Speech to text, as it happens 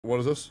what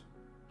is this?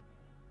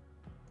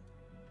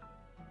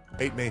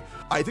 Hate me.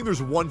 I think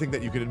there's one thing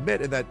that you can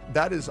admit, and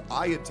that is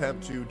I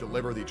attempt to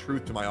deliver the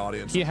truth to my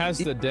audience. He has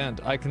the dent.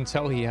 I can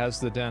tell he has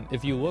the dent.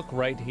 If you look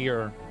right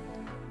here,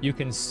 you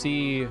can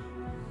see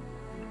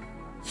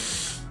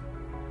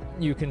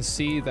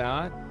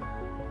that.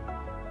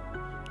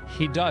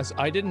 He does.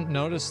 I didn't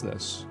notice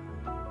this.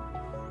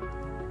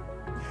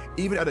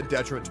 Even at a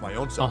detriment to my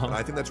own self. And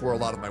I think that's where a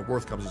lot of my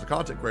worth comes as a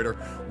content creator,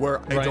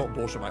 where I don't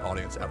bullshit my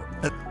audience ever.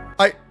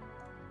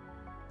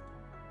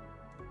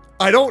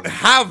 I don't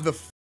have the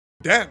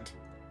dent.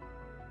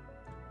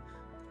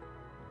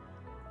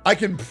 I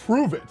can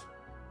prove it.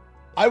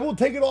 I will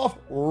take it off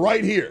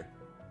right here.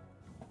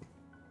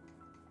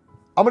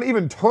 I'm gonna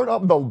even turn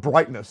up the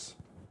brightness.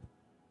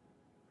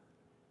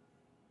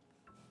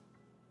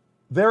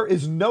 There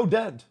is no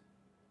dent.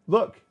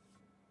 Look.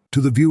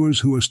 To the viewers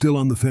who are still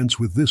on the fence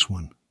with this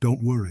one,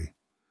 don't worry.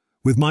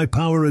 With my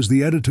power as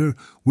the editor,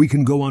 we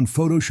can go on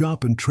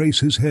Photoshop and trace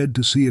his head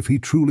to see if he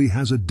truly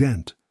has a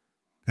dent.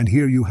 And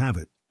here you have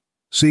it.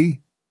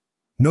 See?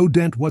 No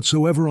dent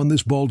whatsoever on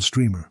this bald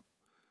streamer.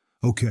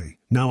 Okay,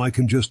 now I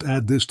can just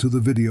add this to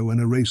the video and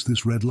erase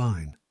this red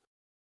line.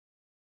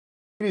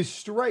 It is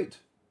straight.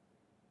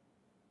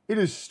 It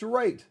is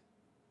straight.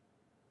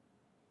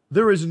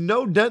 There is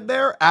no dent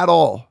there at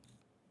all.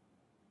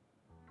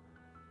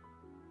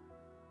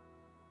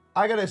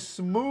 I got a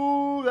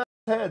smooth ass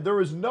head.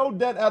 There is no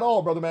dent at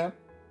all, brother man.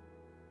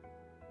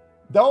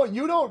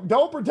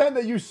 Don't pretend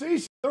that you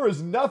see. There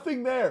is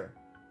nothing there.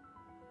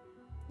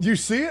 You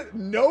see it?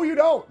 No, you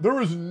don't.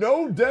 There is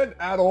no dent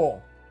at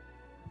all.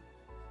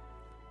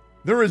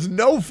 There is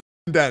no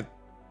dent.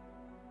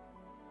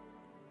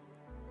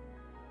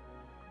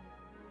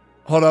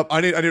 Hold up.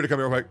 I need to come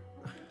here real quick.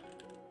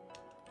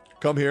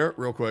 Come here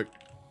real quick.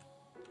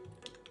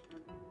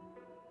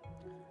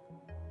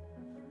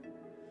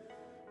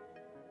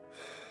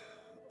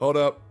 Hold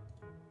up.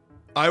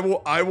 I will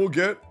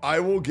get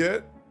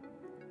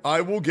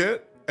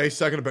a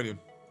second opinion.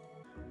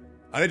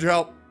 I need your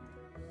help.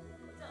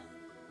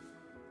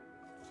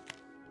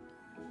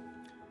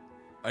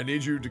 I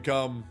need you to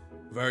come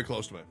very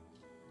close to me.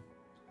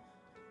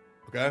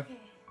 Okay?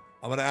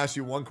 I'm going to ask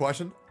you one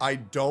question. I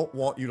don't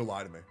want you to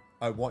lie to me.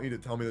 I want you to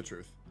tell me the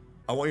truth.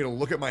 I want you to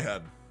look at my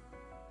head.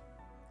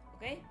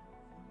 Okay.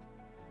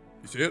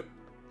 You see it?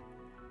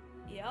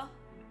 Yeah.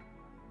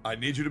 I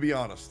need you to be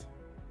honest.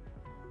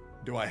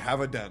 Do I have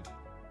a dent?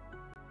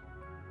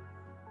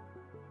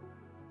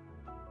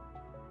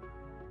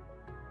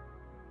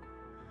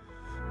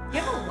 You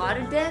have a lot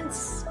of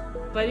dents,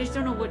 but I just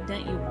don't know what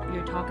dent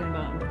you're talking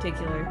about in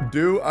particular.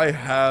 Do I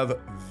have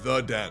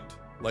the dent?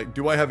 Like,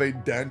 do I have a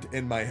dent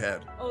in my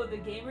head? Oh, the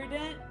gamer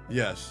dent?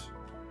 Yes.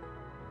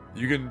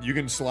 You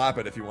can slap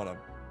it if you want to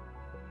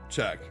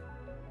check.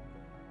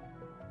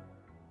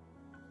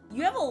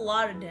 You have a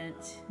lot of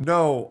dents.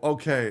 No,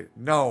 okay,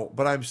 no,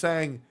 but I'm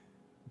saying,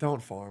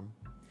 don't farm.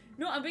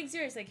 No, I'm being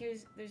serious. Like,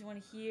 there's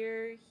one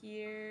here.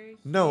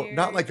 No, here,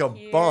 not like a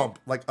bump,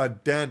 like a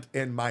dent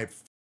in my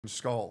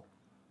skull.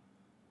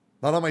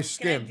 Not on my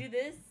skin. Can I do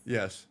this?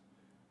 Yes.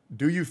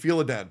 Do you feel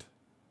a dent?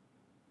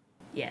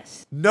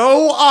 Yes.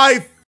 No,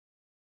 I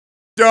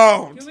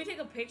don't. Can we take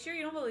a picture?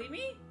 You don't believe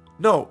me?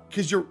 No,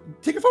 because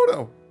take a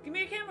photo. Give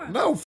me your camera.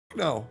 No,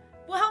 no.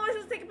 Well, how am I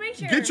supposed to take a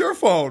picture? Get your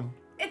phone.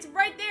 It's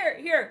right there.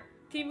 Here.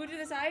 Can you move to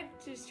the side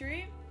to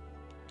stream?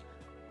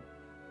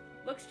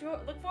 Look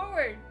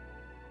forward.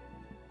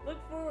 Look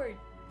forward.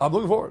 I'm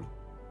looking forward.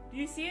 Do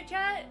you see it,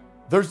 chat?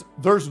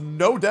 There's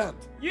no dent.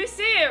 You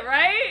see it,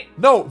 right?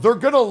 No, they're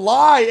gonna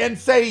lie and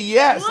say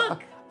yes.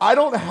 Look. I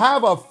don't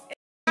have a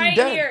right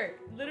dent. Here.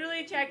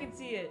 Literally, chat can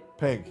see it.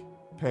 Pink.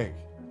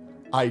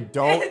 I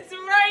don't. It's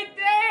right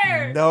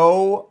there.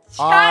 No,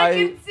 chat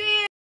can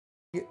see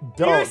it.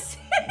 Don't. You see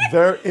it?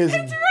 There is.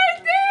 It's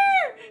right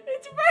there.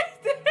 It's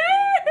right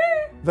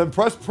there. Then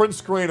press print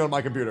screen on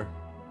my computer.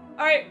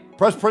 All right.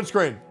 Press print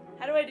screen.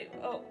 How do I do?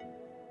 Oh.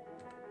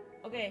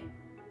 Okay.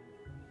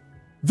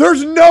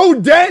 There's no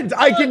dent.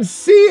 I can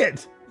see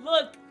it.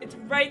 Look, it's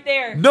right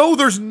there. No,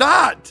 there's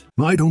not.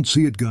 I don't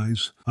see it,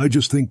 guys. I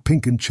just think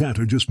Pink and Chat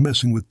are just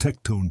messing with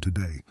Tectone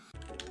today.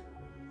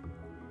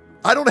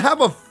 I don't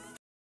have a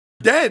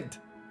dent.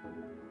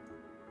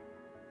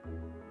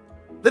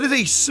 That is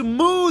a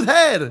smooth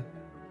head.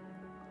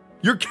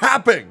 You're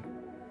capping.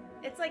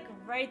 It's like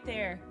right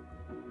there.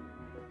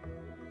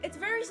 It's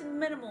very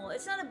minimal.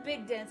 It's not a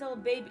big dent. It's not a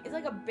baby. It's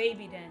like a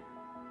baby dent.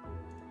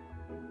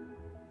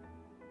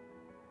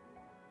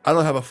 I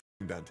don't have a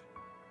dent.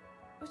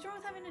 What's wrong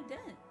with having a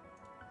dent?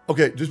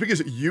 Okay, just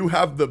because you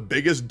have the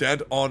biggest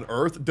dent on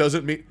Earth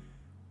doesn't mean.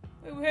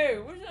 Hey,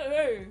 what's that?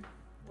 Hey,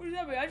 what does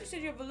that mean? I just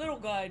said you have a little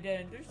guy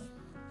dent.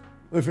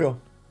 Let me feel.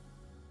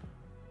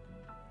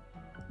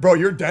 Bro,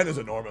 your dent is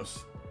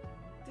enormous.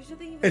 There's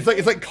nothing.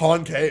 It's like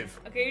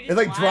concave. Okay, you're It's just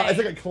like lying. It's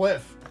like a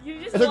cliff.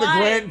 You're just it's like lying.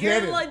 the Grand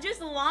Canyon. You're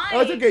just lying. Oh,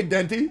 it's okay,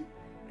 Denty.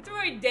 It's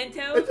alright,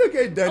 Dento. It's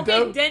okay, Dento.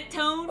 Okay,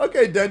 Dentone.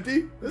 Okay,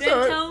 Denty. That's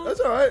Dentone. alright. That's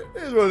alright.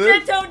 It is what it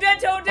is. Dentone.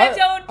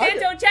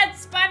 Chat,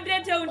 spam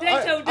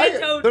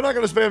Dentone. They're not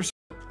gonna spam shit.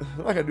 I'm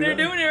not gonna do They're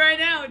that. doing it right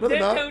now. No, they're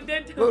not. Dentone,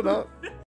 Dentone. No, they're not.